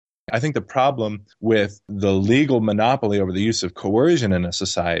I think the problem with the legal monopoly over the use of coercion in a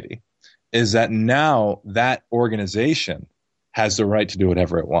society is that now that organization has the right to do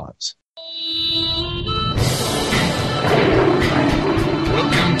whatever it wants.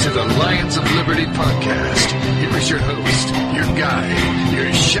 Welcome to the Lions of Liberty podcast. Here is your host, your guide,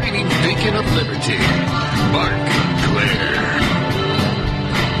 your shining beacon of liberty, Marc Clair.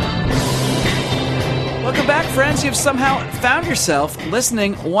 Welcome back, friends. You've somehow found yourself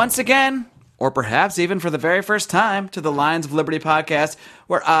listening once again, or perhaps even for the very first time, to the Lions of Liberty podcast,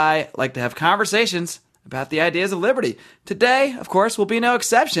 where I like to have conversations about the ideas of liberty. Today, of course, will be no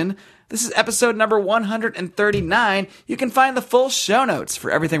exception. This is episode number 139. You can find the full show notes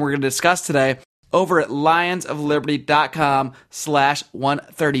for everything we're going to discuss today over at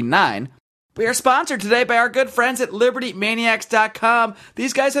lionsofliberty.com/139. We are sponsored today by our good friends at libertymaniacs.com.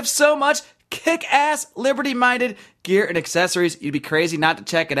 These guys have so much kick-ass, liberty-minded gear and accessories. You'd be crazy not to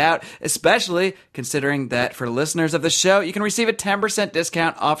check it out, especially considering that for listeners of the show, you can receive a 10%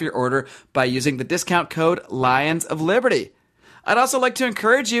 discount off your order by using the discount code Lions of Liberty. I'd also like to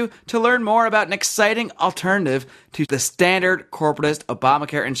encourage you to learn more about an exciting alternative to the standard corporatist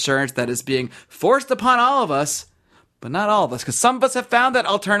Obamacare insurance that is being forced upon all of us, but not all of us, because some of us have found that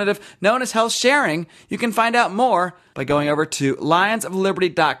alternative known as health sharing. You can find out more by going over to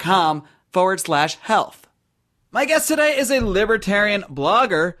lionsofliberty.com/health. My guest today is a libertarian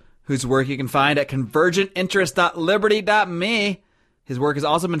blogger whose work you can find at convergentinterest.liberty.me. His work has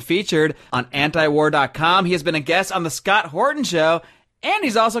also been featured on antiwar.com. He has been a guest on the Scott Horton Show, and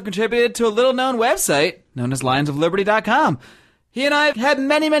he's also contributed to a little-known website known as lionsofliberty.com. He and I have had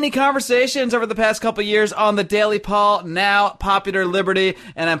many, many conversations over the past couple years on the Daily Paul, now Popular Liberty,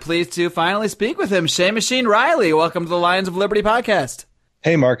 and I'm pleased to finally speak with him. Seamusin Reilly, welcome to the Lions of Liberty podcast.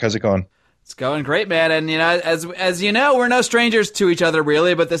 Hey, Mark, how's it going? It's going great, man. And, you know, as you know, we're no strangers to each other,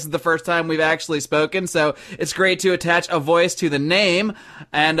 really, but this is the first time we've actually spoken, so it's great to attach a voice to the name.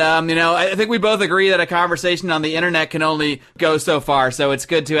 And, you know, I think we both agree that a conversation on the internet can only go so far, so it's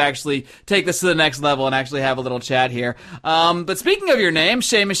good to actually take this to the next level and actually have a little chat here. But speaking of your name,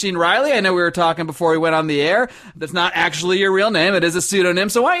 Seamusin Reilly, I know we were talking before we went on the air. That's not actually your real name. It is a pseudonym.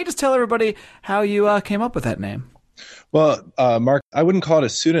 So why don't you just tell everybody how you came up with that name? Well, Mark, I wouldn't call it a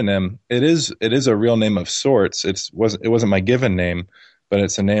pseudonym. It is a real name of sorts. It wasn't my given name, but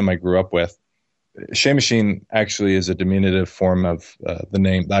it's a name I grew up with. Seamusin actually is a diminutive form of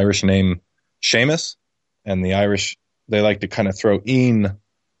the Irish name Seamus, and the Irish, they like to kind of throw "een"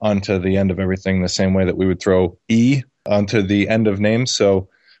 onto the end of everything the same way that we would throw "e" onto the end of names. So,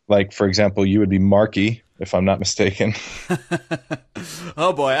 like, for example, you would be Marky, if I'm not mistaken.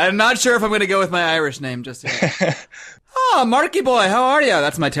 Oh, boy. I'm not sure if I'm going to go with my Irish name just yet. Oh, Marky boy, how are you?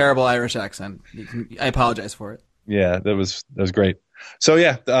 That's my terrible Irish accent. I apologize for it. Yeah, that was great. So,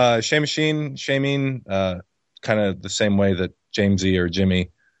 yeah, Seamusin, kind of the same way that Jamesy or Jimmy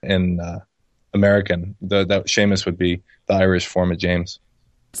in American. That Seamus would be the Irish form of James.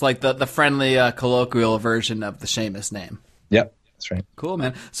 It's like the friendly colloquial version of the Seamus name. Yep. That's right. Cool,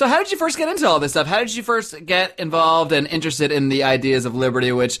 man. So how did you first get into all this stuff? How did you first get involved and interested in the ideas of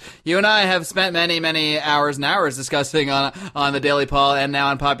liberty, which you and I have spent many, many hours and hours discussing on the Daily Paul and now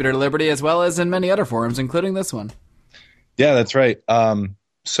on Popular Liberty, as well as in many other forums, including this one? Yeah, that's right.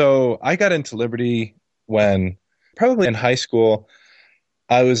 So I got into liberty when, probably in high school,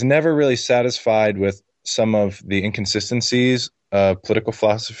 I was never really satisfied with some of the inconsistencies of political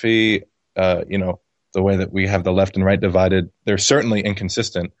philosophy, the way that we have the left and right divided. They're certainly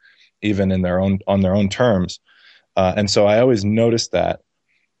inconsistent, even on their own terms. And so I always noticed that.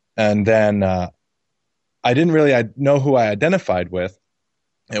 And then I didn't really know who I identified with.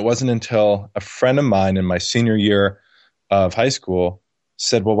 It wasn't until a friend of mine in my senior year of high school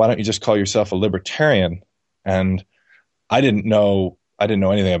said, well, why don't you just call yourself a libertarian? And I didn't know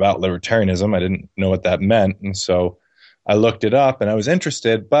anything about libertarianism. I didn't know what that meant. And so I looked it up and I was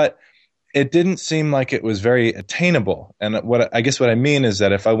interested, but it didn't seem like it was very attainable. And what I mean is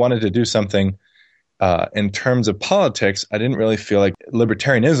that if I wanted to do something in terms of politics, I didn't really feel like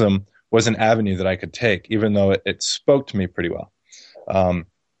libertarianism was an avenue that I could take, even though it spoke to me pretty well.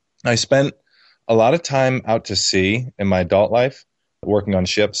 I spent a lot of time out to sea in my adult life, working on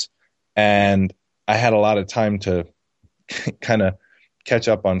ships, and I had a lot of time to kind of catch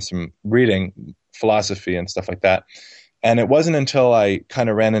up on some reading, philosophy and stuff like that. And it wasn't until I kind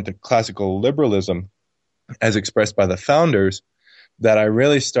of ran into classical liberalism as expressed by the founders that I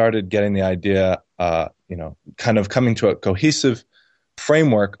really started getting the idea, kind of coming to a cohesive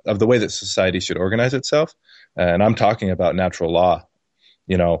framework of the way that society should organize itself. And I'm talking about natural law,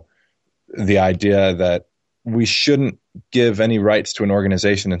 the idea that we shouldn't give any rights to an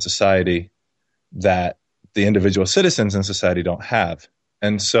organization in society that the individual citizens in society don't have.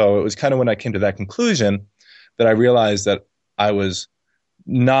 And so it was kind of when I came to that conclusion that I realized that I was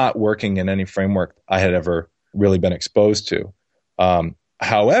not working in any framework I had ever really been exposed to.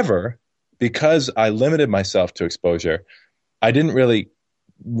 However, because I limited myself to exposure, I didn't really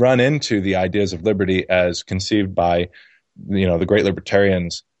run into the ideas of liberty as conceived by, the great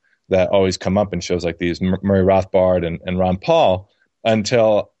libertarians that always come up in shows like these, Murray Rothbard and Ron Paul,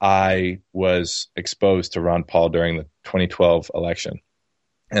 until I was exposed to Ron Paul during the 2012 election.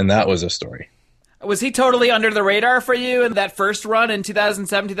 And that was a story. Was he totally under the radar for you in that first run in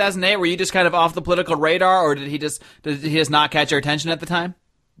 2007, 2008? Were you just kind of off the political radar, or did he just not catch your attention at the time?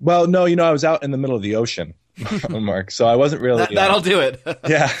 Well, no, I was out in the middle of the ocean, Mark, so I wasn't really... That'll do it.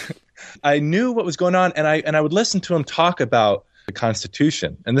 Yeah. I knew what was going on, and I would listen to him talk about the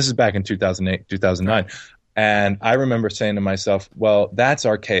Constitution. And this is back in 2008, 2009. And I remember saying to myself, well, that's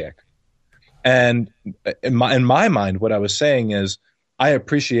archaic. And in my mind, what I was saying is, I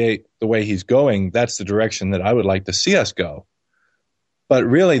appreciate the way he's going. That's the direction that I would like to see us go. But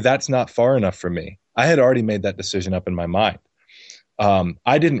really, that's not far enough for me. I had already made that decision up in my mind.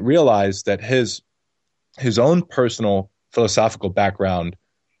 I didn't realize that his own personal philosophical background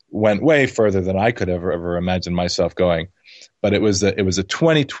went way further than I could ever imagine myself going. But it was a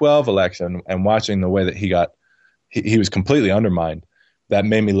 2012 election, and watching the way that he was completely undermined, that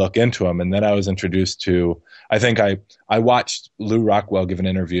made me look into him. And then I was introduced to, I think I watched Lou Rockwell give an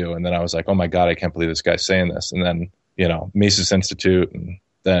interview, and then I was like, oh my God, I can't believe this guy's saying this. And then, Mises Institute, and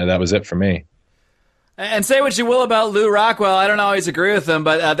that was it for me. And say what you will about Lou Rockwell, I don't always agree with him,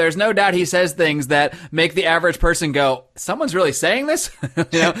 but there's no doubt he says things that make the average person go, someone's really saying this?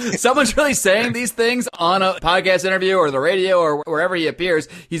 Someone's really saying these things on a podcast interview or the radio or wherever he appears.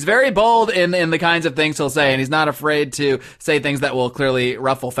 He's very bold in the kinds of things he'll say, and he's not afraid to say things that will clearly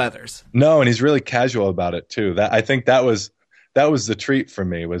ruffle feathers. No, and he's really casual about it too. I think that was the treat for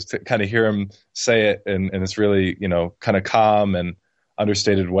me, was to kind of hear him say it in this really, kind of calm and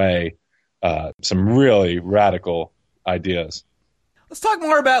understated way. Some really radical ideas. Let's talk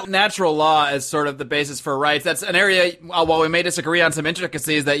more about natural law as sort of the basis for rights. That's an area, while we may disagree on some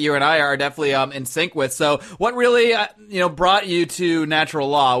intricacies, that you and I are definitely in sync with. So what really, brought you to natural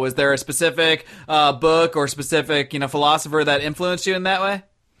law? Was there a specific book or specific, philosopher that influenced you in that way?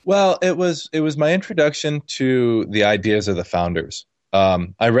 Well, it was my introduction to the ideas of the founders.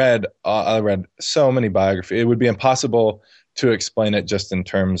 I read so many biographies. It would be impossible to explain it just in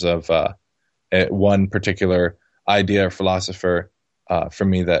terms of one particular idea or philosopher for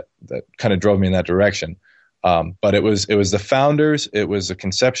me that kind of drove me in that direction. But it was the founders. It was the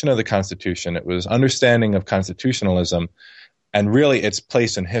conception of the Constitution. It was understanding of constitutionalism, and really its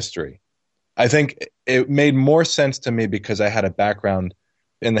place in history. I think it made more sense to me because I had a background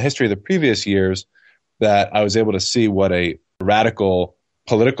in the history of the previous years, that I was able to see what a radical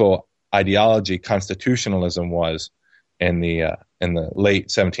political ideology constitutionalism was in the late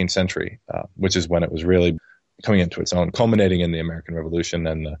 17th century, which is when it was really coming into its own, culminating in the American Revolution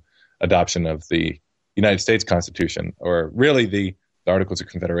and the adoption of the United States Constitution, or really the Articles of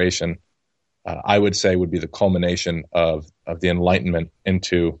Confederation. I would say would be the culmination of the Enlightenment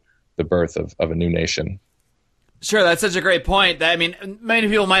into the birth of a new nation. Sure, that's such a great point. Many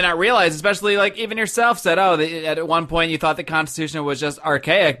people might not realize, especially like even yourself said, at one point you thought the Constitution was just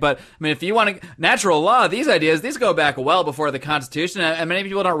archaic. But if you want natural law, these go back well before the Constitution. And many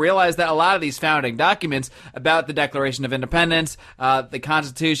people don't realize that a lot of these founding documents about the Declaration of Independence, the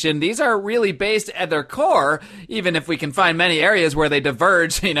Constitution, these are really based at their core, even if we can find many areas where they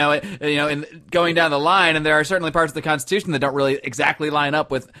diverge, in going down the line. And there are certainly parts of the Constitution that don't really exactly line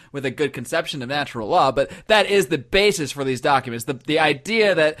up with a good conception of natural law. But that is the basis for these documents, the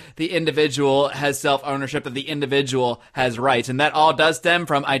idea that the individual has self-ownership, that the individual has rights. And that all does stem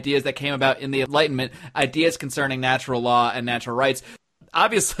from ideas that came about in the Enlightenment, ideas concerning natural law and natural rights.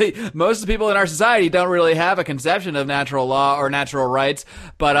 Obviously, most of the people in our society don't really have a conception of natural law or natural rights,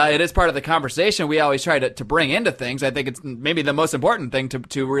 but it is part of the conversation we always try to bring into things. I think it's maybe the most important thing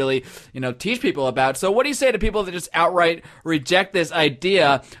to really, teach people about. So what do you say to people that just outright reject this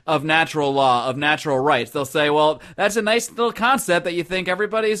idea of natural law, of natural rights? They'll say, well, that's a nice little concept that you think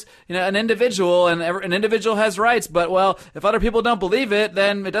everybody's, an individual, and an individual has rights, but, well, if other people don't believe it,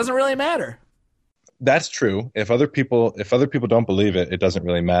 then it doesn't really matter. That's true. If other people don't believe it, it doesn't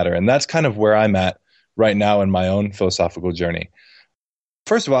really matter. And that's kind of where I'm at right now in my own philosophical journey.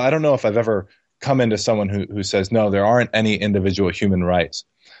 First of all, I don't know if I've ever come into someone who says, no, there aren't any individual human rights.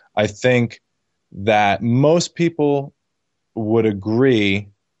 I think that most people would agree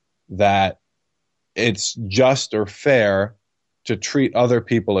that it's just or fair to treat other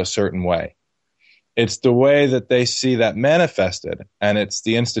people a certain way. It's the way that they see that manifested, and it's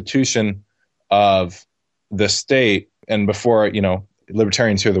the institution of the state. And before,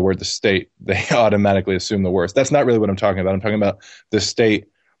 libertarians hear the word the state, they automatically assume the worst. That's not really what I'm talking about. I'm talking about the state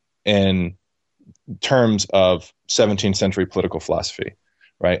in terms of 17th century political philosophy,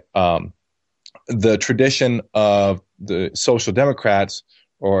 right? The tradition of the social democrats,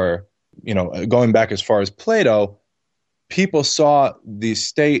 or, going back as far as Plato, people saw the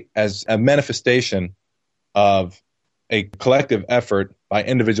state as a manifestation of a collective effort by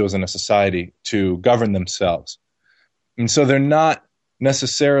individuals in a society to govern themselves. And so they're not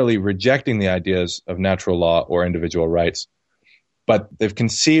necessarily rejecting the ideas of natural law or individual rights, but they've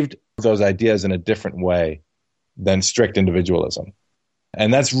conceived those ideas in a different way than strict individualism.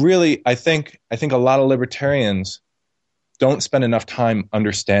 And that's really, I think a lot of libertarians don't spend enough time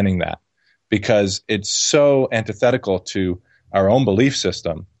understanding that, because it's so antithetical to our own belief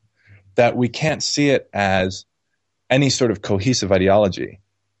system that we can't see it as any sort of cohesive ideology.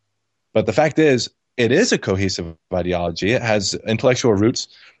 But the fact is, it is a cohesive ideology. It has intellectual roots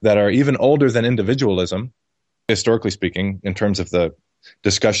that are even older than individualism, historically speaking, in terms of the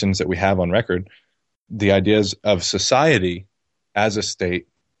discussions that we have on record. The ideas of society as a state,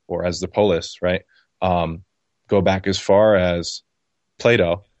 or as the polis, right, go back as far as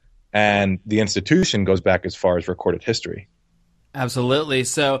Plato. And the institution goes back as far as recorded history. Absolutely.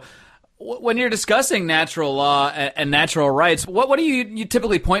 So when you're discussing natural law and natural rights, what do you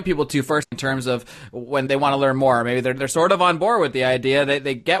typically point people to first in terms of when they want to learn more? Maybe they're sort of on board with the idea.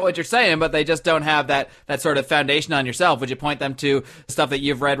 They get what you're saying, but they just don't have that sort of foundation on yourself. Would you point them to stuff that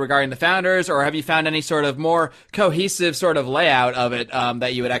you've read regarding the founders, or have you found any sort of more cohesive sort of layout of it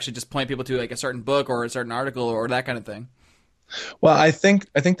that you would actually just point people to, like a certain book or a certain article or that kind of thing? Well, I think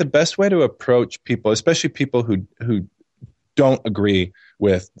the best way to approach people, especially people who don't agree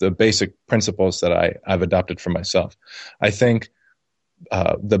with the basic principles that I've adopted for myself, I think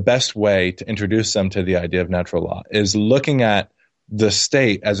the best way to introduce them to the idea of natural law is looking at the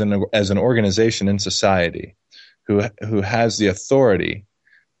state as an organization in society who has the authority,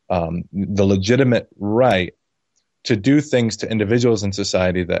 the legitimate right to do things to individuals in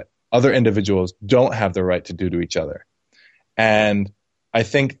society that other individuals don't have the right to do to each other. And I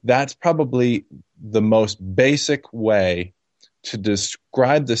think that's probably the most basic way to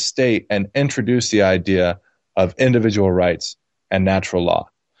describe the state and introduce the idea of individual rights and natural law.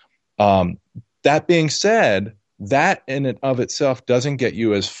 That being said, that in and of itself doesn't get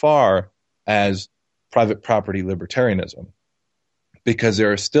you as far as private property libertarianism, because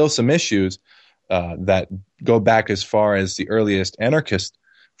there are still some issues that go back as far as the earliest anarchist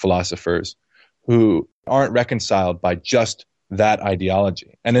philosophers who aren't reconciled by just that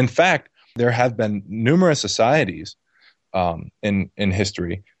ideology. And in fact, there have been numerous societies in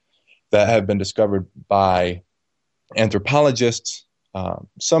history that have been discovered by anthropologists,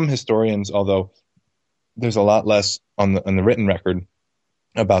 some historians, although there's a lot less on the written record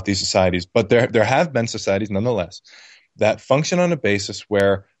about these societies. But there have been societies nonetheless that function on a basis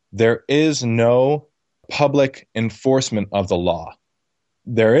where there is no public enforcement of the law.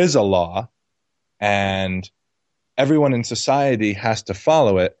 There is a law, and everyone in society has to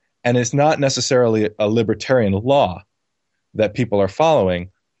follow it, and it's not necessarily a libertarian law that people are following,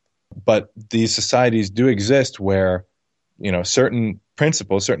 but these societies do exist where, certain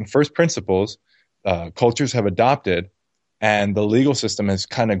principles, certain first principles, cultures have adopted, and the legal system has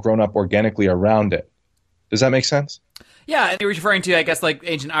kind of grown up organically around it. Does that make sense? Yeah, you're referring to, I guess, like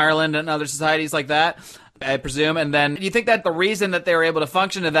ancient Ireland and other societies like that, I presume. And then do you think that the reason that they were able to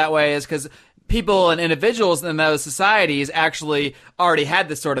function in that way is because people and individuals in those societies actually already had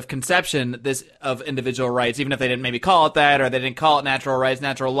this sort of conception of individual rights, even if they didn't maybe call it that, or they didn't call it natural rights,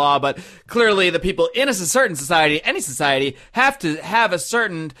 natural law. But clearly the people in a certain society, any society, have to have a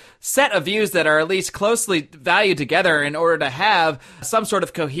certain set of views that are at least closely valued together in order to have some sort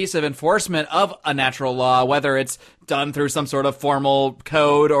of cohesive enforcement of a natural law, whether it's done through some sort of formal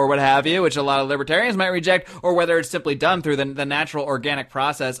code or what have you, which a lot of libertarians might reject, or whether it's simply done through the natural organic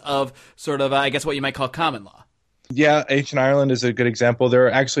process of sort of, I guess, what you might call common law. Yeah, ancient Ireland is a good example. There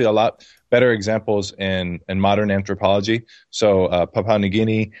are actually a lot better examples in modern anthropology. So Papua New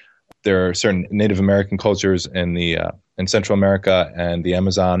Guinea, there are certain Native American cultures in Central America and the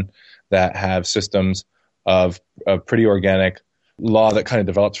Amazon that have systems of pretty organic law that kind of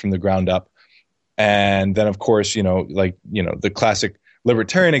develops from the ground up. And then, of course, the classic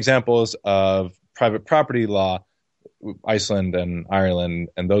libertarian examples of private property law Iceland and Ireland,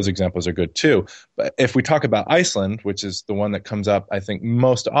 and those examples are good too. But if we talk about Iceland, which is the one that comes up, I think,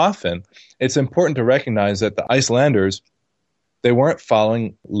 most often, it's important to recognize that the Icelanders, they weren't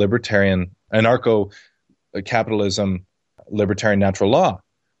following libertarian, anarcho-capitalism, libertarian natural law.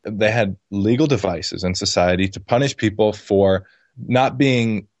 They had legal devices in society to punish people for not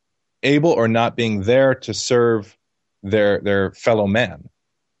being able or not being there to serve their fellow man.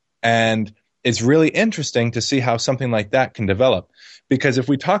 And it's really interesting to see how something like that can develop. Because if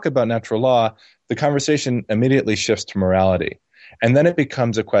we talk about natural law, the conversation immediately shifts to morality. And then it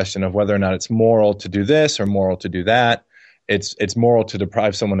becomes a question of whether or not it's moral to do this or moral to do that. It's moral to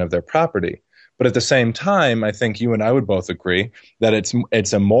deprive someone of their property. But at the same time, I think you and I would both agree that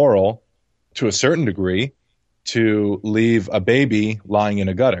it's immoral to a certain degree to leave a baby lying in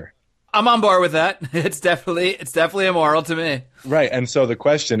a gutter. I'm on board with that. It's definitely immoral to me. Right. And so the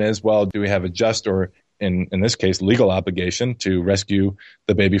question is, well, do we have a just or, in this case, legal obligation to rescue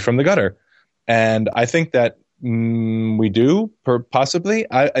the baby from the gutter? And I think that we do, possibly.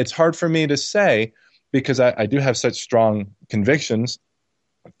 It's hard for me to say because I do have such strong convictions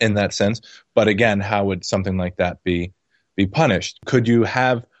in that sense. But again, how would something like that be punished? Could you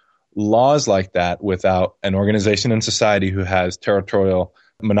have laws like that without an organization in society who has territorial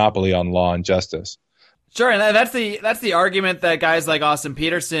monopoly on law and justice? Sure, and that's the argument that guys like Austin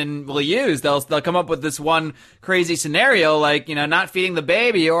Peterson will use. They'll come up with this one crazy scenario, like, not feeding the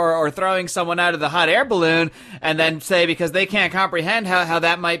baby or throwing someone out of the hot air balloon, and then say because they can't comprehend how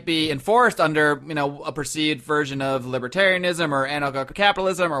that might be enforced under a perceived version of libertarianism or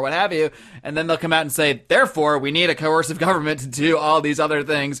anarcho-capitalism or what have you, and then they'll come out and say, therefore, we need a coercive government to do all these other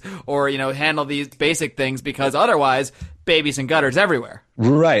things or handle these basic things because otherwise babies in gutters everywhere.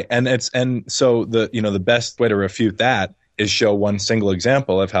 Right. And so the best way to refute that is show one single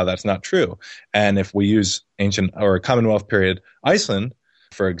example of how that's not true. And if we use ancient or Commonwealth period Iceland,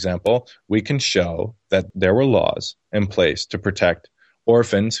 for example, we can show that there were laws in place to protect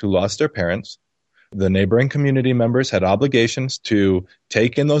orphans who lost their parents. The neighboring community members had obligations to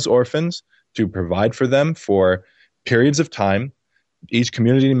take in those orphans, to provide for them for periods of time. Each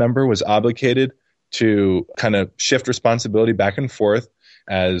community member was obligated to kind of shift responsibility back and forth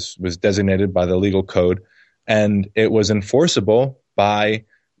as was designated by the legal code. And it was enforceable by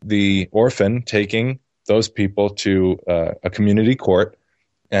the orphan taking those people to a community court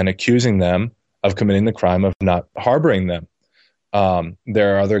and accusing them of committing the crime of not harboring them.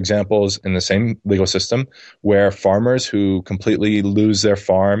 There are other examples in the same legal system where farmers who completely lose their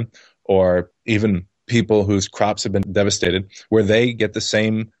farm, or even people whose crops have been devastated, where they get the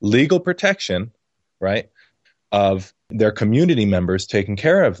same legal protection, right, of their community members taking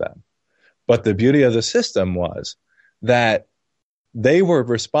care of them. But the beauty of the system was that they were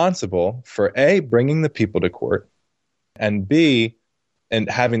responsible for A, bringing the people to court, and B, and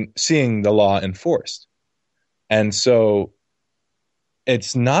seeing the law enforced. And so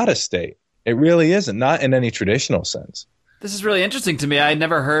it's not a state. It really isn't, not in any traditional sense. This is really interesting to me. I had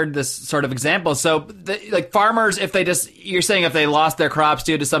never heard this sort of example. So, like farmers, you're saying if they lost their crops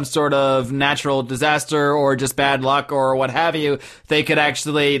due to some sort of natural disaster or just bad luck or what have you, they could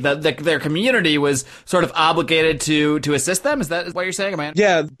actually, their community was sort of obligated to assist them? Is that what you're saying, man?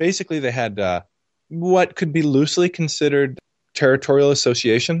 Yeah, basically they had what could be loosely considered territorial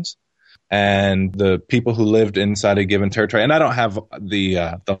associations. And the people who lived inside a given territory, and I don't have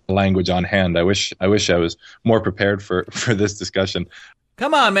the language on hand. I wish I was more prepared for this discussion.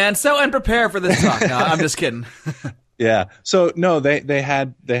 Come on, man, so unprepared for this talk. No, I'm just kidding. Yeah. So no, they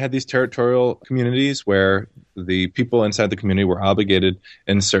had these territorial communities where the people inside the community were obligated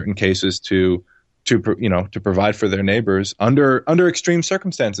in certain cases to provide for their neighbors under extreme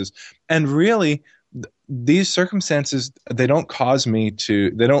circumstances, and really. These circumstances, they don't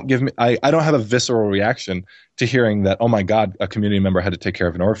give me, I don't have a visceral reaction to hearing that, oh my God, a community member had to take care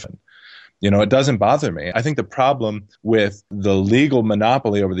of an orphan. It doesn't bother me. I think the problem with the legal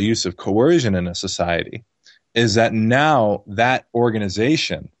monopoly over the use of coercion in a society is that now that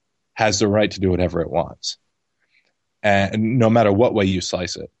organization has the right to do whatever it wants. And no matter what way you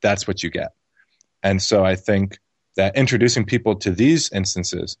slice it, that's what you get. And so I think that introducing people to these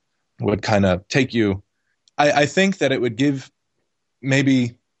instances would kind of take you, I think that it would give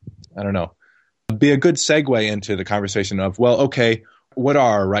maybe, I don't know, be a good segue into the conversation of, well, okay, what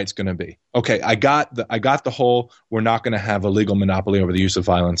are our rights going to be? Okay, I got the whole, we're not going to have a legal monopoly over the use of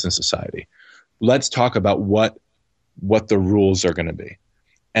violence in society. Let's talk about what the rules are going to be.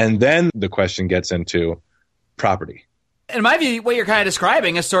 And then the question gets into property. In my view, what you're kind of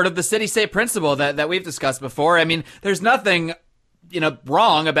describing is sort of the city-state principle that we've discussed before. I mean, there's nothing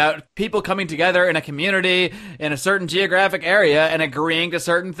wrong about people coming together in a community in a certain geographic area and agreeing to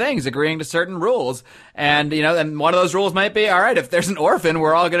certain things, agreeing to certain rules. And, and one of those rules might be, all right, if there's an orphan,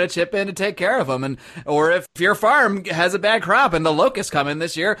 we're all going to chip in to take care of them. Or if your farm has a bad crop and the locusts come in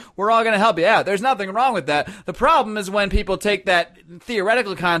this year, we're all going to help you out. There's nothing wrong with that. The problem is when people take that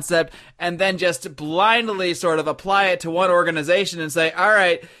theoretical concept and then just blindly sort of apply it to one organization and say, all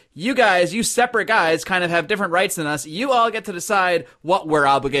right, you guys, you separate guys, kind of have different rights than us. You all get to decide what we're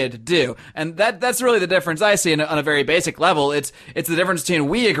obligated to do. And that's really the difference I see on a very basic level. It's the difference between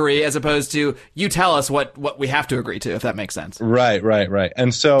we agree as opposed to you tell us what we have to agree to, if that makes sense. Right.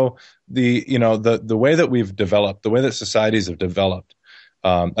 And so the way that we've developed, the way that societies have developed,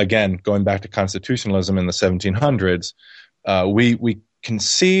 again, going back to constitutionalism in the 1700s, we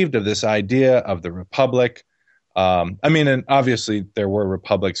conceived of this idea of the republic. And obviously there were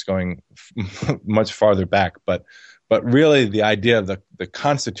republics going much farther back, but really the idea of the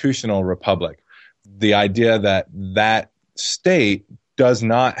constitutional republic, the idea that state does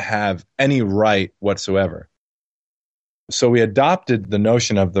not have any right whatsoever. So we adopted the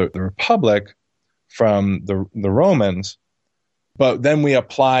notion of the republic from the Romans, but then we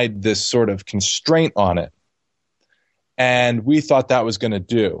applied this sort of constraint on it. And we thought that was going to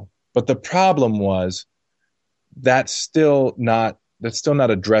do. But the problem was that's still not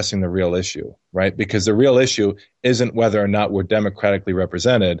addressing the real issue, right? Because the real issue isn't whether or not we're democratically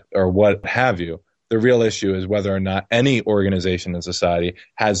represented or what have you. The real issue is whether or not any organization in society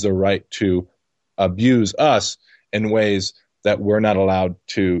has the right to abuse us in ways that we're not allowed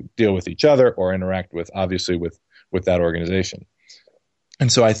to deal with each other or interact with, obviously, with that organization.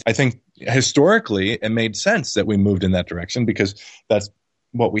 And so I think historically it made sense that we moved in that direction because that's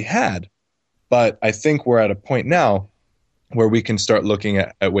what we had. But I think we're at a point now where we can start looking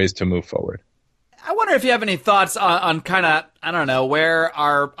at ways to move forward. I wonder if you have any thoughts on kind of, I don't know, where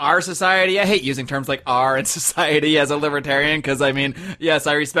our society, I hate using terms like our and society as a libertarian because, yes,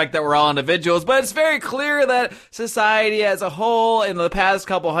 I respect that we're all individuals, but it's very clear that society as a whole in the past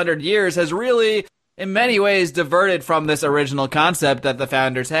couple hundred years has really, in many ways, diverted from this original concept that the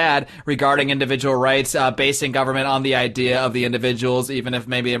founders had regarding individual rights, basing government on the idea of the individuals, even if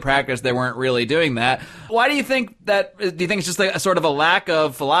maybe in practice they weren't really doing that. Why do you think that? Do you think it's just like a sort of a lack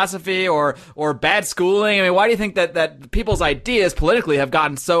of philosophy or bad schooling? Why do you think that people's ideas politically have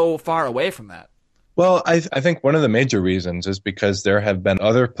gotten so far away from that? Well, I think one of the major reasons is because there have been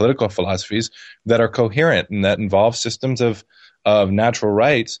other political philosophies that are coherent and that involve systems of natural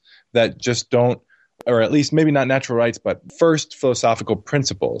rights that just don't, or at least maybe not natural rights, but first philosophical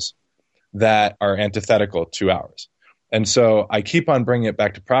principles that are antithetical to ours. And so I keep on bringing it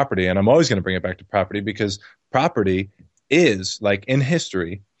back to property, and I'm always going to bring it back to property because property is, like in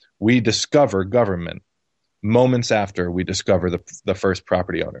history, we discover government moments after we discover the first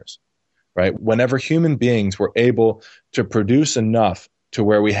property owners, right? Whenever human beings were able to produce enough to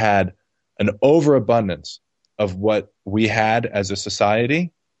where we had an overabundance of what we had as a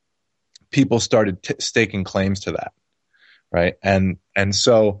society, people started staking claims to that, right? And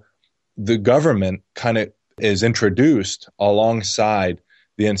so the government kind of is introduced alongside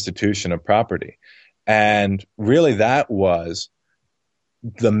the institution of property. And really that was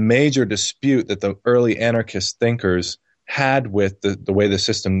the major dispute that the early anarchist thinkers had with the way the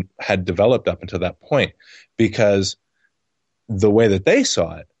system had developed up until that point, because the way that they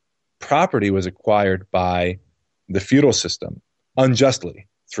saw it, property was acquired by the feudal system unjustly,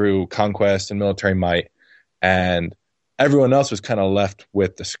 through conquest and military might, and everyone else was kind of left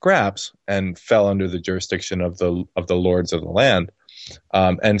with the scraps and fell under the jurisdiction of the lords of the land.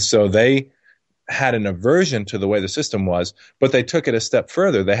 And so they had an aversion to the way the system was, but they took it a step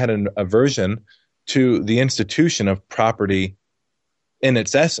further. They had an aversion to the institution of property in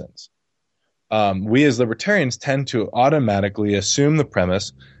its essence. We as libertarians tend to automatically assume the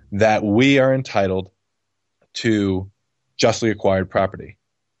premise that we are entitled to justly acquired property.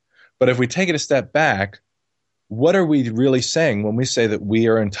 But if we take it a step back, what are we really saying when we say that we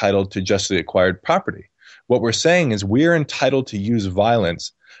are entitled to justly acquired property? What we're saying is we are entitled to use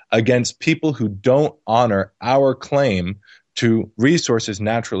violence against people who don't honor our claim to resources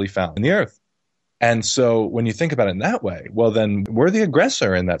naturally found in the earth. And so when you think about it in that way, well, then we're the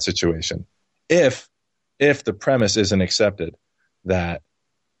aggressor in that situation. If the premise isn't accepted that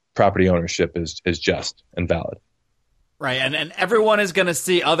property ownership is just and valid. Right, and everyone is going to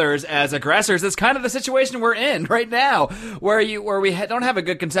see others as aggressors. That's kind of the situation we're in right now, where we don't have a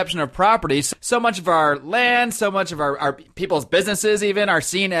good conception of property. So much of our land, so much of our people's businesses even are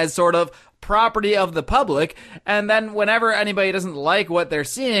seen as sort of property of the public. And then whenever anybody doesn't like what they're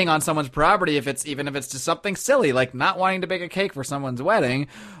seeing on someone's property, even if it's just something silly, like not wanting to bake a cake for someone's wedding,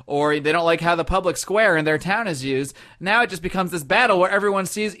 or they don't like how the public square in their town is used, now it just becomes this battle where everyone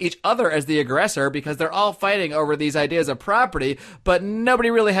sees each other as the aggressor because they're all fighting over these ideas of property, but nobody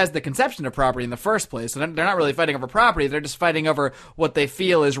really has the conception of property in the first place. So they're not really fighting over property, they're just fighting over what they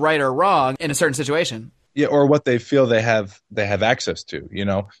feel is right or wrong in a certain situation. Yeah, or what they feel they have access to, you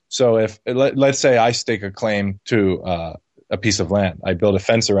know. So if let's say I stake a claim to a piece of land, I build a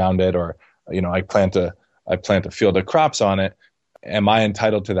fence around it, or you know, I plant a field of crops on it. Am I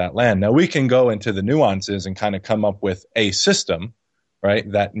entitled to that land? Now we can go into the nuances and kind of come up with a system, right,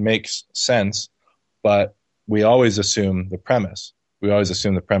 that makes sense, but we always assume the premise. We always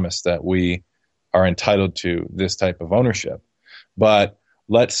assume the premise that we are entitled to this type of ownership, but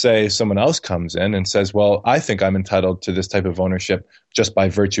let's say someone else comes in and says, well, I think I'm entitled to this type of ownership just by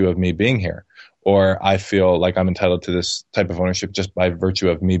virtue of me being here. Or I feel like I'm entitled to this type of ownership just by virtue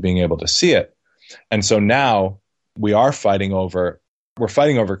of me being able to see it. And so now we're fighting over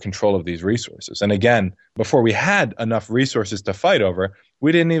control of these resources. And again, before we had enough resources to fight over,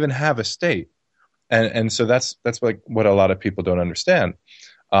 we didn't even have a state. And so that's like what a lot of people don't understand.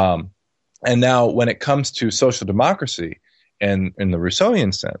 And now when it comes to social democracy, in the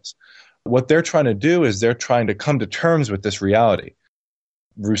Rousseauian sense, what they're trying to do is they're trying to come to terms with this reality.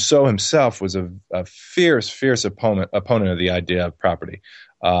 Rousseau himself was a fierce opponent of the idea of property.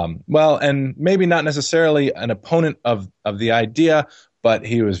 And maybe not necessarily an opponent of the idea, but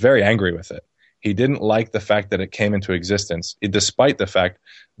he was very angry with it. He didn't like the fact that it came into existence, despite the fact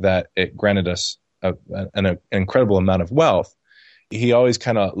that it granted us an incredible amount of wealth. He always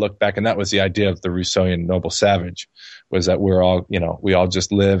kind of looked back, and that was the idea of the Rousseauian noble savage, was that we all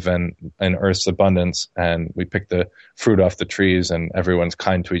just live in Earth's abundance, and we pick the fruit off the trees, and everyone's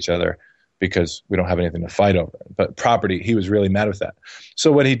kind to each other because we don't have anything to fight over. But property, he was really mad with that.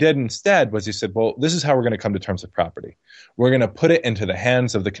 So what he did instead was he said, well, this is how we're going to come to terms with property. We're going to put it into the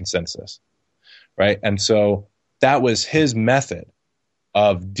hands of the consensus, right? And so that was his method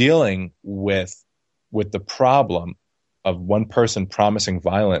of dealing with the problem of one person promising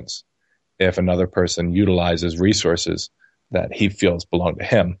violence if another person utilizes resources that he feels belong to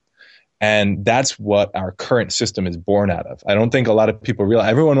him. And that's what our current system is born out of. I don't think a lot of people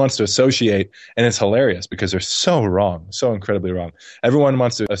realize. Everyone wants to associate, and it's hilarious because they're so wrong, so incredibly wrong. Everyone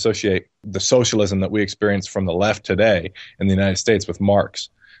wants to associate the socialism that we experience from the left today in the United States with Marx.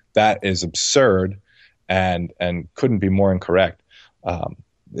 That is absurd and couldn't be more incorrect.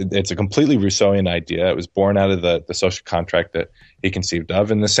 It's a completely Rousseauian idea. It was born out of the social contract that he conceived of,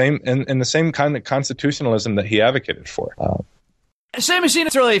 and the same kind of constitutionalism that he advocated for. Seamusin,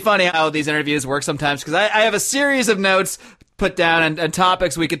 it's really funny how these interviews work sometimes, because I have a series of notes put down and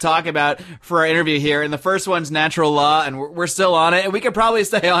topics we could talk about for our interview here. And the first one's natural law, and we're still on it, and we could probably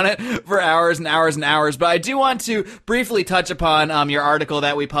stay on it for hours and hours and hours. But I do want to briefly touch upon your article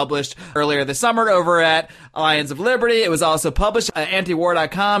that we published earlier this summer over at Alliance of Liberty. It was also published at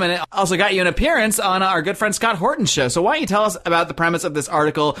antiwar.com, and it also got you an appearance on our good friend Scott Horton's show. So why don't you tell us about the premise of this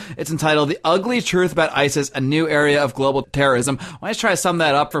article? It's entitled "The Ugly Truth About ISIS, a New Area of Global Terrorism." Why don't you try to sum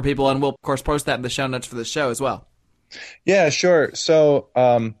that up for people, and we'll, of course, post that in the show notes for the show as well. Yeah, sure. So,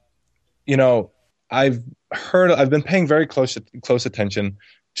 I've been paying very close attention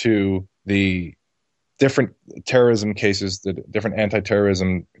to the different terrorism cases, the different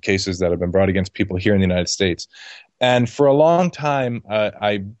anti-terrorism cases that have been brought against people here in the United States. And for a long time,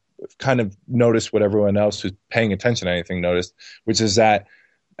 I kind of noticed what everyone else who's paying attention to anything noticed, which is that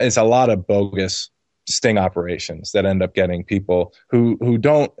it's a lot of bogus sting operations that end up getting people who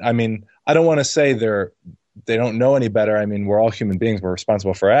don't, I mean, I don't want to say they don't know any better. I mean, we're all human beings. We're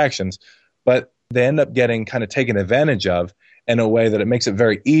responsible for our actions, but they end up getting kind of taken advantage of in a way that it makes it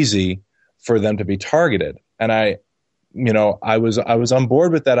very easy for them to be targeted. And I was on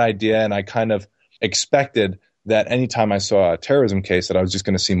board with that idea, and I kind of expected that anytime I saw a terrorism case that I was just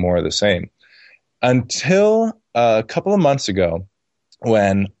going to see more of the same. Until a couple of months ago,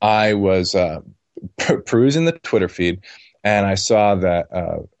 when I was perusing the Twitter feed, and I saw that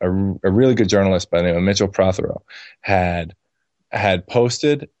a really good journalist by the name of Mitchell Prothero had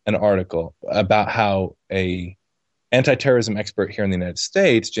posted an article about how a anti-terrorism expert here in the United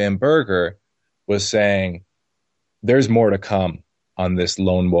States, Jan Berger, was saying there's more to come on this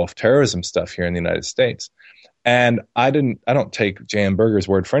lone wolf terrorism stuff here in the United States. And I don't take Jan Berger's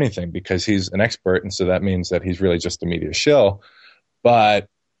word for anything, because he's an expert, and so that means that he's really just a media shill. But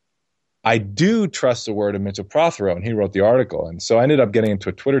I do trust the word of Mitchell Prothero, and he wrote the article. And so I ended up getting into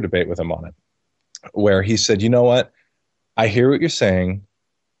a Twitter debate with him on it, where he said, you know what? I hear what you're saying.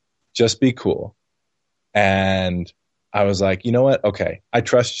 Just be cool. And I was like, you know what? Okay, I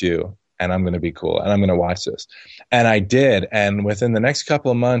trust you, and I'm going to be cool, and I'm going to watch this. And I did. And within the next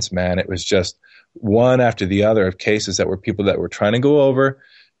couple of months, man, it was just one after the other of cases that were people that were trying to go over,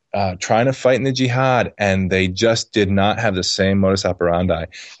 trying to fight in the jihad, and they just did not have the same modus operandi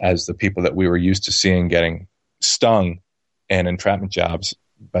as the people that we were used to seeing getting stung in entrapment jobs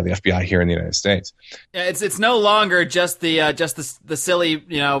by the FBI here in the United States. Yeah, it's no longer just the silly,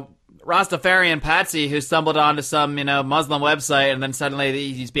 Rastafarian patsy who stumbled onto some, Muslim website and then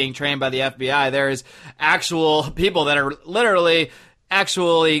suddenly he's being trained by the FBI. There's actual people that are literally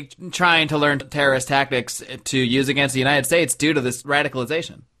actually trying to learn terrorist tactics to use against the United States due to this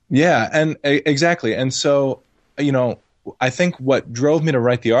radicalization. Yeah, and exactly. And so, I think what drove me to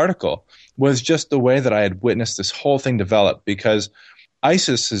write the article was just the way that I had witnessed this whole thing develop, because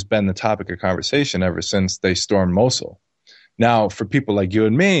ISIS has been the topic of conversation ever since they stormed Mosul. Now, for people like you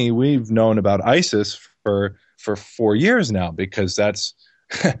and me, we've known about ISIS for 4 years now, because that's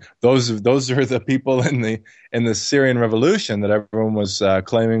those are the people in the Syrian revolution that everyone was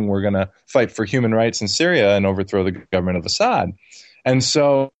claiming were going to fight for human rights in Syria and overthrow the government of Assad. And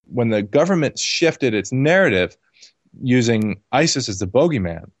so when the government shifted its narrative using ISIS as the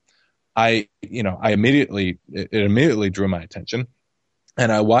bogeyman, it immediately drew my attention,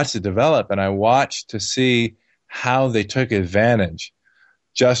 and I watched it develop, and I watched to see how they took advantage,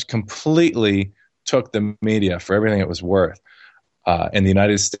 just completely took the media for everything it was worth in the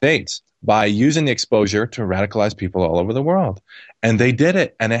United States by using the exposure to radicalize people all over the world. And they did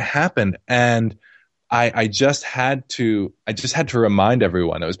it, and it happened. And I just had to remind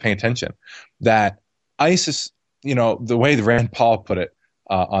everyone that was paying attention that ISIS, the way Rand Paul put it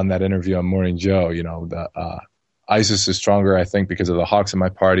on that interview on Morning Joe, ISIS is stronger, I think, because of the hawks in my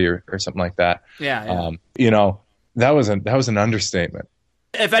party or something like that. Yeah. That was an understatement.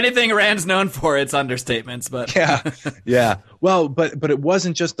 If anything, Rand's known for its understatements, but yeah. Well, but it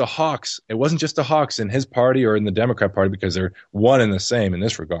wasn't just the hawks. It wasn't just the hawks in his party or in the Democrat Party, because they're one and the same in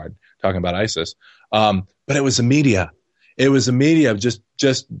this regard, talking about ISIS. But it was the media. It was the media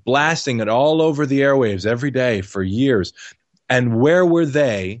just blasting it all over the airwaves every day for years. And where were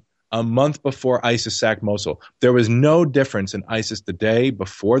they a month before ISIS sacked Mosul? There was no difference in ISIS the day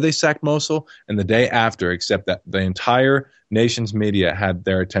before they sacked Mosul and the day after, except that the entire nation's media had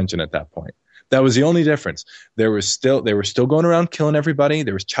their attention at that point. That was the only difference. They were still going around killing everybody.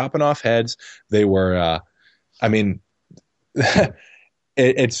 They were chopping off heads. They were,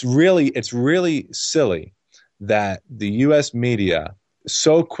 it's really silly that the U.S. media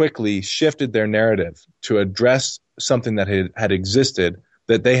so quickly shifted their narrative to address something that had existed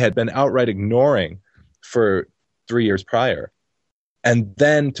that they had been outright ignoring for 3 years prior. And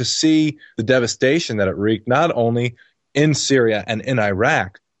then to see the devastation that it wreaked, not only in Syria and in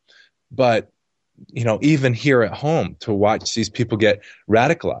Iraq, but, even here at home, to watch these people get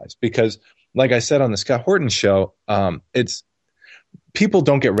radicalized. Because, like I said on the Scott Horton show, people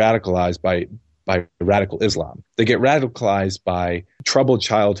don't get radicalized by radical Islam. They get radicalized by troubled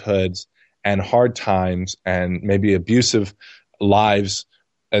childhoods and hard times and maybe abusive lives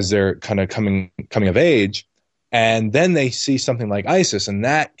as they're kind of coming of age. And then they see something like ISIS, and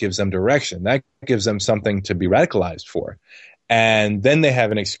that gives them direction. That gives them something to be radicalized for. And then they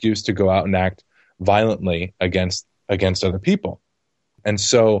have an excuse to go out and act violently against other people. And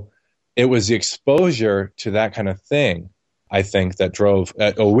so it was the exposure to that kind of thing, I think, that drove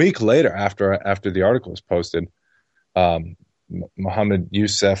a week later after the article was posted. Mohammed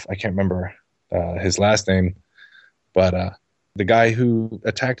Youssef, I can't remember his last name, but the guy who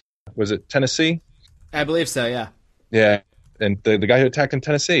attacked, was it Tennessee? I believe so, yeah. Yeah, and the guy who attacked in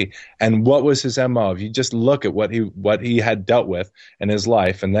Tennessee. And what was his MO? If you just look at what he had dealt with in his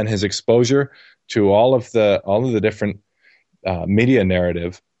life, and then his exposure to all of the different media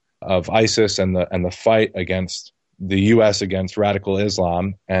narrative of ISIS and the fight against the U.S. against radical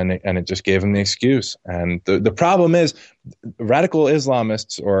Islam, and it just gave him the excuse. And the problem is, radical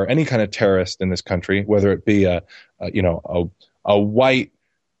Islamists or any kind of terrorist in this country, whether it be a white,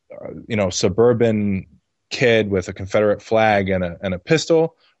 suburban kid with a Confederate flag and a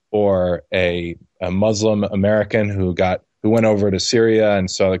pistol, or a Muslim American who went over to Syria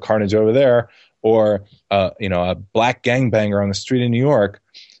and saw the carnage over there, or a black gangbanger on the street in New York,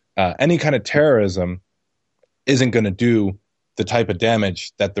 any kind of terrorism isn't going to do the type of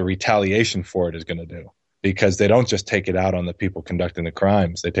damage that the retaliation for it is going to do, because they don't just take it out on the people conducting the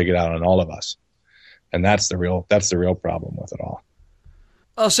crimes. They take it out on all of us. And that's the real problem with it all.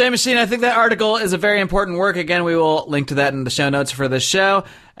 Well, Seamusin, I think that article is a very important work. Again, we will link to that in the show notes for this show.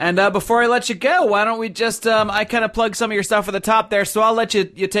 And before I let you go, why don't we just, I kind of plug some of your stuff at the top there, so I'll let you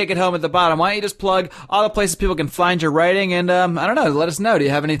take it home at the bottom. Why don't you just plug all the places people can find your writing, and I don't know, let us know. Do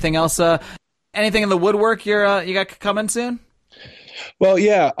you have anything else, anything in the woodwork you got coming soon? Well,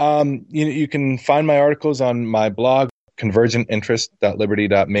 yeah, you can find my articles on my blog,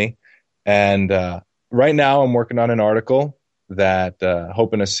 convergentinterest.liberty.me. And right now I'm working on an article that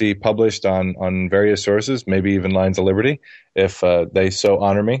hoping to see published on various sources, maybe even Lions of Liberty, if they so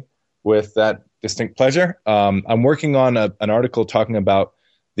honor me with that distinct pleasure. I'm working on an article talking about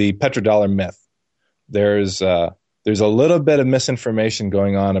the petrodollar myth. There's a little bit of misinformation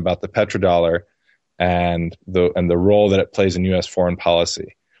going on about the petrodollar and the role that it plays in U.S. foreign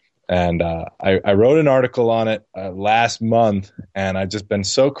policy. And I wrote an article on it last month, and I've just been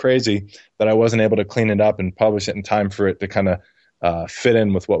so crazy that I wasn't able to clean it up and publish it in time for it to kind of fit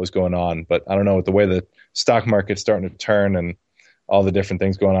in with what was going on. But I don't know, with the way the stock market's starting to turn and all the different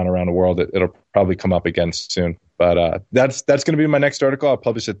things going on around the world, it'll probably come up again soon. But that's going to be my next article. I'll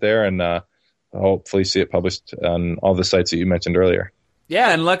publish it there, and hopefully see it published on all the sites that you mentioned earlier.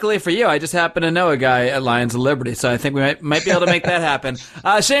 Yeah, and luckily for you, I just happen to know a guy at Lions of Liberty, so I think we might be able to make that happen.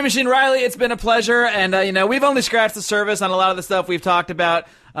 Seamusin Reilly, it's been a pleasure, and we've only scratched the surface on a lot of the stuff we've talked about.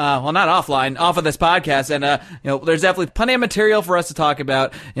 Well, not offline, off of this podcast, and there's definitely plenty of material for us to talk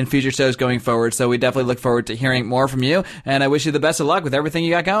about in future shows going forward. So we definitely look forward to hearing more from you, and I wish you the best of luck with everything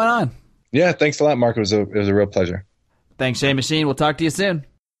you got going on. Yeah, thanks a lot, Mark. It was a real pleasure. Thanks, Seamusin. We'll talk to you soon.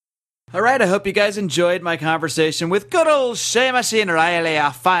 All right, I hope you guys enjoyed my conversation with good old Seamusin Reilly,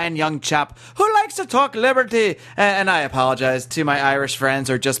 a fine young chap who likes to talk liberty. And I apologize to my Irish friends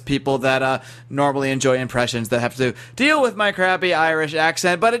or just people that normally enjoy impressions that have to deal with my crappy Irish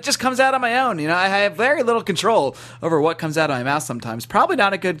accent, but it just comes out on my own. I have very little control over what comes out of my mouth sometimes. Probably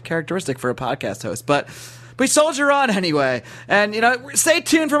not a good characteristic for a podcast host, but we soldier on anyway. And, stay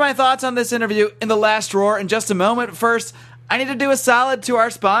tuned for my thoughts on this interview in the last roar in just a moment. First, I need to do a solid to our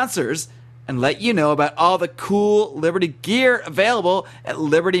sponsors and let you know about all the cool Liberty gear available at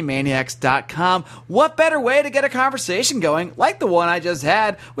libertymaniacs.com. What better way to get a conversation going like the one I just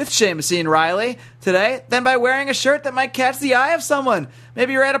had with Seamusin Reilly today than by wearing a shirt that might catch the eye of someone?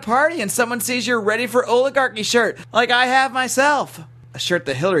 Maybe you're at a party and someone sees your Ready for Oligarchy shirt, like I have myself. A shirt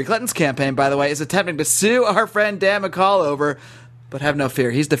that Hillary Clinton's campaign, by the way, is attempting to sue our friend Dan McCall over. But have no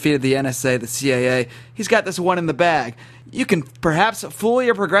fear, he's defeated the NSA, the CIA. He's got this one in the bag. You can perhaps fool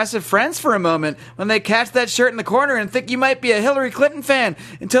your progressive friends for a moment when they catch that shirt in the corner and think you might be a Hillary Clinton fan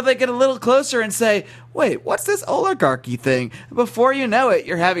until they get a little closer and say, wait, what's this oligarchy thing? Before you know it,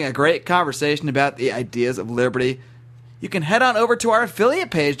 you're having a great conversation about the ideas of liberty. You can head on over to our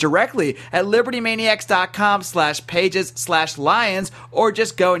affiliate page directly at libertymaniacs.com/pages/lions, or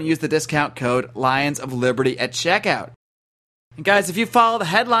just go and use the discount code Lions of Liberty at checkout. And guys, if you follow the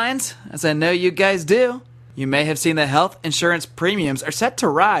headlines, as I know you guys do, you may have seen that health insurance premiums are set to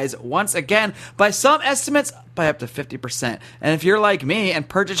rise once again, by some estimates by up to 50%. And if you're like me and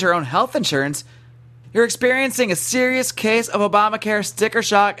purchase your own health insurance, you're experiencing a serious case of Obamacare sticker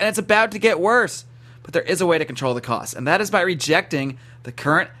shock, and it's about to get worse. But there is a way to control the costs, and that is by rejecting the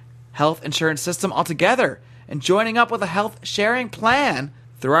current health insurance system altogether and joining up with a health sharing plan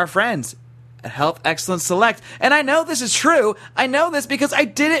through our friends at Health Excellence Select. And I know this is true. I know this because I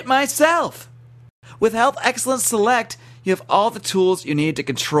did it myself. With Health Excellence Select, you have all the tools you need to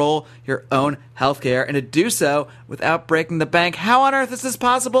control your own healthcare and to do so without breaking the bank. How on earth is this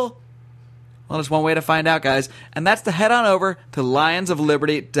possible? Well, there's one way to find out, guys, and that's to head on over to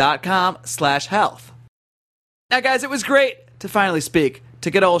lionsofliberty.com/health. Now, guys, it was great to finally speak to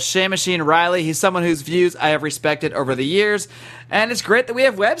good old Seamusin Reilly. He's someone whose views I have respected over the years, and it's great that we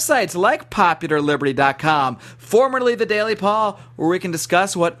have websites like popularliberty.com, formerly the Daily Paul, where we can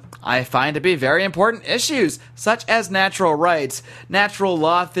discuss what I find to be very important issues, such as natural rights, natural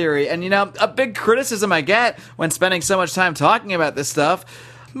law theory, and, a big criticism I get when spending so much time talking about this stuff,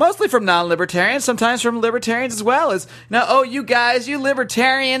 mostly from non-libertarians, sometimes from libertarians as well, is, oh, you guys, you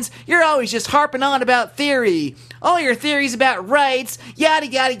libertarians, you're always just harping on about theory. All your theories about rights, yada,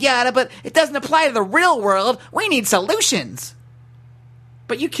 yada, yada, but it doesn't apply to the real world. We need solutions.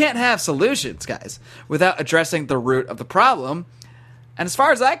 But you can't have solutions, guys, without addressing the root of the problem. And as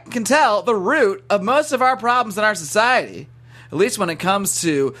far as I can tell, the root of most of our problems in our society, at least when it comes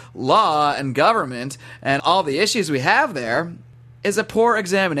to law and government and all the issues we have there, is a poor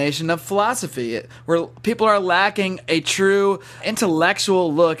examination of philosophy, where people are lacking a true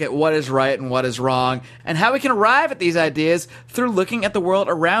intellectual look at what is right and what is wrong, and how we can arrive at these ideas through looking at the world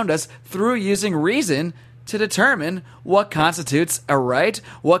around us through using reason to determine what constitutes a right,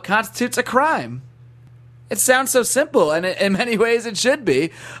 what constitutes a crime. It sounds so simple, and in many ways it should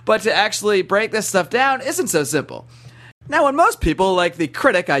be, but to actually break this stuff down isn't so simple. Now, when most people, like the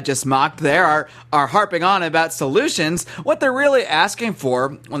critic I just mocked there, are harping on about solutions, what they're really asking for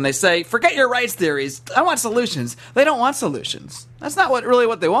when they say, forget your rights theories, I want solutions, they don't want solutions. That's not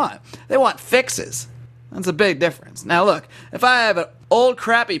what they want. They want fixes. That's a big difference. Now look, if I have an old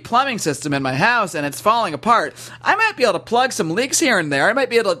crappy plumbing system in my house and it's falling apart, I might be able to plug some leaks here and there. I might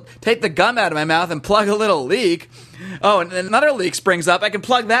be able to take the gum out of my mouth and plug a little leak. Oh, and another leak springs up. I can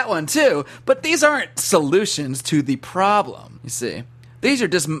plug that one too. But these aren't solutions to the problem, you see. These are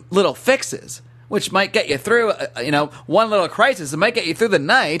just little fixes, which might get you through, one little crisis. It might get you through the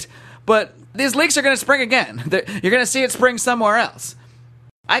night, but these leaks are going to spring again. You're going to see it spring somewhere else.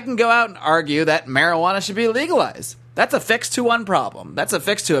 I can go out and argue that marijuana should be legalized. That's a fix to one problem. That's a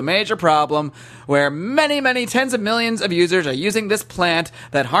fix to a major problem where many, many tens of millions of users are using this plant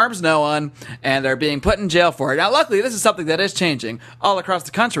that harms no one, and they're being put in jail for it. Now, luckily, this is something that is changing all across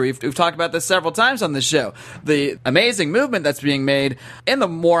the country. We've talked about this several times on this show. The amazing movement that's being made in the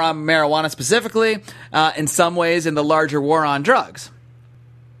war on marijuana specifically, in some ways in the larger war on drugs.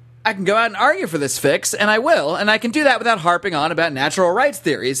 I can go out and argue for this fix, and I will, and I can do that without harping on about natural rights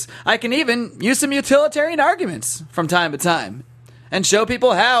theories. I can even use some utilitarian arguments from time to time, and show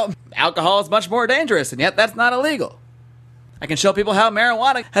people how alcohol is much more dangerous, and yet that's not illegal. I can show people how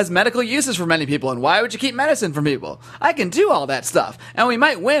marijuana has medical uses for many people, and why would you keep medicine from people? I can do all that stuff, and we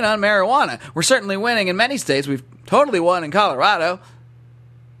might win on marijuana. We're certainly winning in many states. We've totally won in Colorado,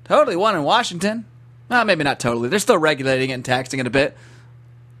 totally won in Washington. Well, maybe not totally. They're still regulating it and taxing it a bit.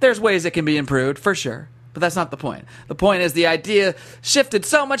 There's ways it can be improved, for sure. But that's not the point. The point is the idea shifted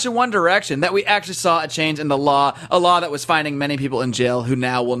so much in one direction that we actually saw a change in the law, a law that was finding many people in jail who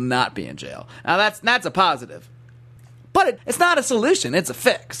now will not be in jail. Now that's a positive. But it's not a solution, it's a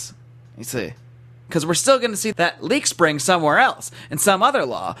fix. You see? Because we're still going to see that leak spring somewhere else, in some other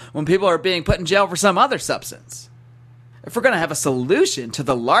law, when people are being put in jail for some other substance. If we're going to have a solution to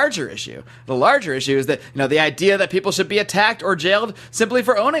the larger issue is that, the idea that people should be attacked or jailed simply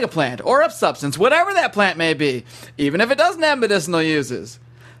for owning a plant or a substance, whatever that plant may be, even if it doesn't have medicinal uses.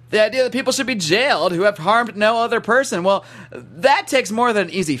 The idea that people should be jailed who have harmed no other person, well, that takes more than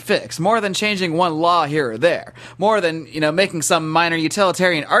an easy fix, more than changing one law here or there, more than, making some minor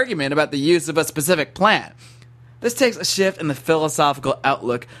utilitarian argument about the use of a specific plant. This takes a shift in the philosophical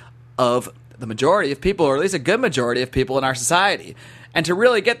outlook of the majority of people, or at least a good majority of people in our society. And to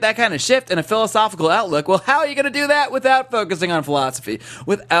really get that kind of shift in a philosophical outlook, well, how are you going to do that without focusing on philosophy,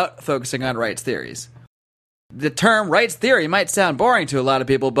 without focusing on rights theories? The term rights theory might sound boring to a lot of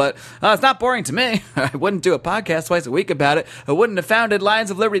people, but it's not boring to me. I wouldn't do a podcast twice a week about it. I wouldn't have founded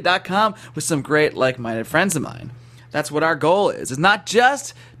lionsofliberty.com with some great like-minded friends of mine. That's what our goal is. It's not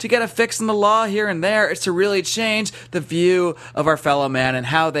just to get a fix in the law here and there. It's to really change the view of our fellow man and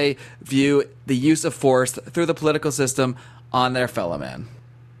how they view the use of force through the political system on their fellow man.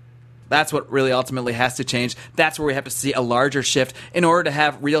 That's what really ultimately has to change. That's where we have to see a larger shift in order to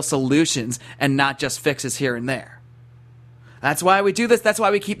have real solutions and not just fixes here and there. That's why we do this. That's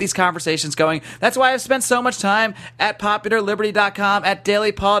why we keep these conversations going. That's why I've spent so much time at popularliberty.com, at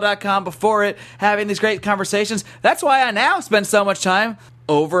dailypaul.com before it, having these great conversations. That's why I now spend so much time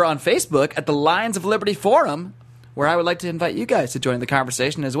over on Facebook at the Lions of Liberty Forum, where I would like to invite you guys to join the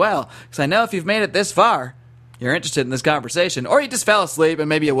conversation as well. Because I know if you've made it this far, you're interested in this conversation, or you just fell asleep and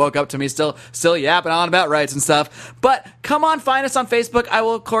maybe you woke up to me still yapping on about rights and stuff. But come on, find us on Facebook. I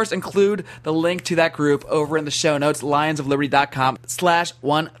will, of course, include the link to that group over in the show notes,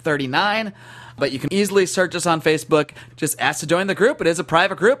 lionsofliberty.com/139. But you can easily search us on Facebook. Just ask to join the group. It is a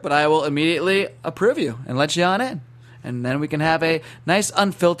private group, but I will immediately approve you and let you on in. And then we can have a nice,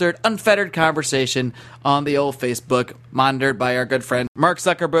 unfiltered, unfettered conversation on the old Facebook, monitored by our good friend Mark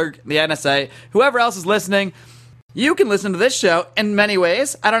Zuckerberg, the NSA, whoever else is listening. You can listen to this show in many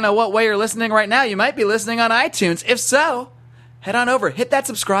ways. I don't know what way you're listening right now. You might be listening on iTunes. If so, head on over, hit that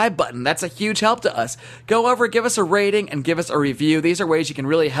subscribe button. That's a huge help to us. Go over, give us a rating, and give us a review. These are ways you can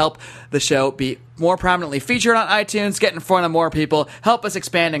really help the show be more prominently featured on iTunes, get in front of more people, help us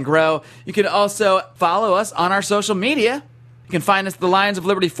expand and grow. You can also follow us on our social media. You can find us at the Lions of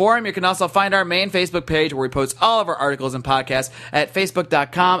Liberty Forum. You can also find our main Facebook page where we post all of our articles and podcasts at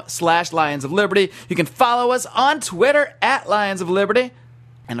facebook.com/Lions of Liberty. You can follow us on Twitter at Lions of Liberty.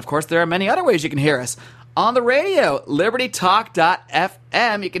 And of course, there are many other ways you can hear us. On the radio,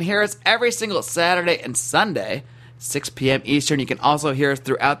 libertytalk.fm. You can hear us every single Saturday and Sunday, 6 p.m. Eastern. You can also hear us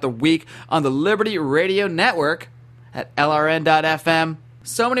throughout the week on the Liberty Radio Network at lrn.fm.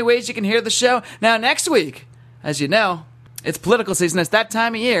 So many ways you can hear the show. Now, next week, as you know, it's political season. It's that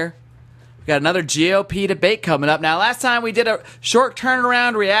time of year. We got another GOP debate coming up. Now, last time we did a short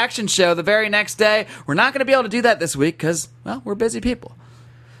turnaround reaction show the very next day. We're not going to be able to do that this week because, well, we're busy people.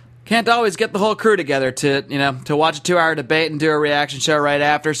 Can't always get the whole crew together to watch a 2-hour debate and do a reaction show right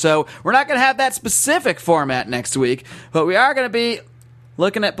after. So we're not going to have that specific format next week, but we are going to be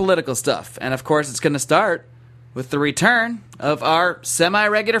looking at political stuff. And of course, it's going to start with the return of our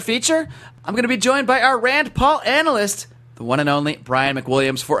semi-regular feature. I'm going to be joined by our Rand Paul analyst, the one and only Brian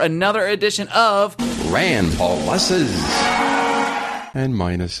McWilliams, for another edition of Rand Paul pluses and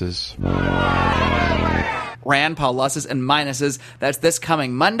minuses. Rand Paul pluses and minuses. That's this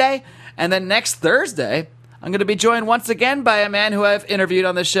coming Monday. And then next Thursday, I'm going to be joined once again by a man who I've interviewed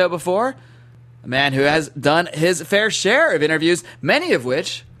on this show before. A man who has done his fair share of interviews, many of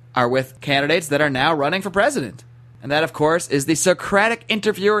which are with candidates that are now running for president. And that, of course, is the Socratic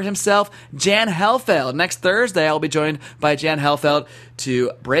interviewer himself, Jan Helfeld. Next Thursday, I'll be joined by Jan Helfeld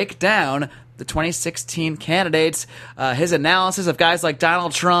to break down the 2016 candidates, his analysis of guys like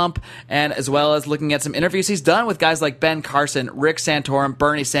Donald Trump, and as well as looking at some interviews he's done with guys like Ben Carson, Rick Santorum,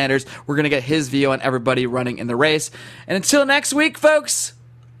 Bernie Sanders. We're going to get his view on everybody running in the race. And until next week, folks,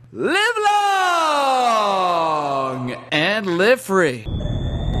 live long and live free.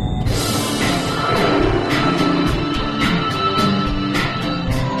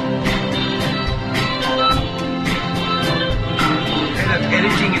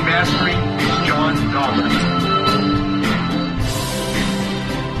 Editing and mastering is John Dobbins.